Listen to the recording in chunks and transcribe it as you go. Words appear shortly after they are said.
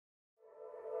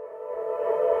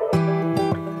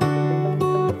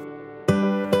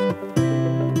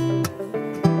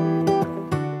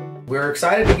We're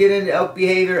excited to get into elk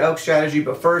behavior, elk strategy,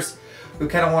 but first we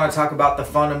kind of want to talk about the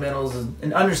fundamentals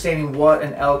and understanding what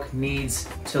an elk needs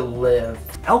to live.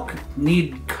 Elk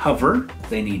need cover,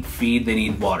 they need feed, they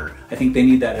need water. I think they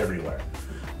need that everywhere.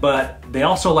 But they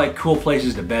also like cool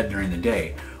places to bed during the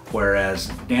day. Whereas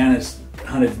Dan has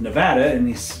hunted Nevada and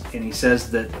he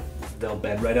says that they'll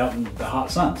bed right out in the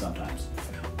hot sun sometimes.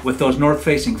 With those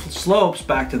north-facing slopes,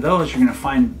 back to those, you're gonna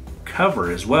find cover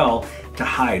as well to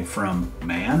hide from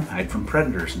man, hide from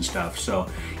predators and stuff. So,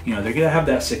 you know, they're gonna have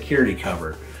that security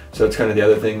cover. So that's kind of the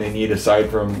other thing they need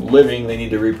aside from living, they need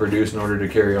to reproduce in order to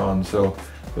carry on. So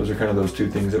those are kind of those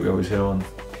two things that we always hit on.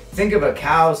 Think of a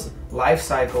cow's life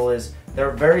cycle as they're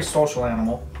a very social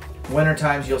animal. Winter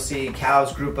times you'll see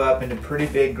cows group up into pretty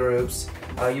big groups.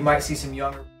 You might see some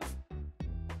younger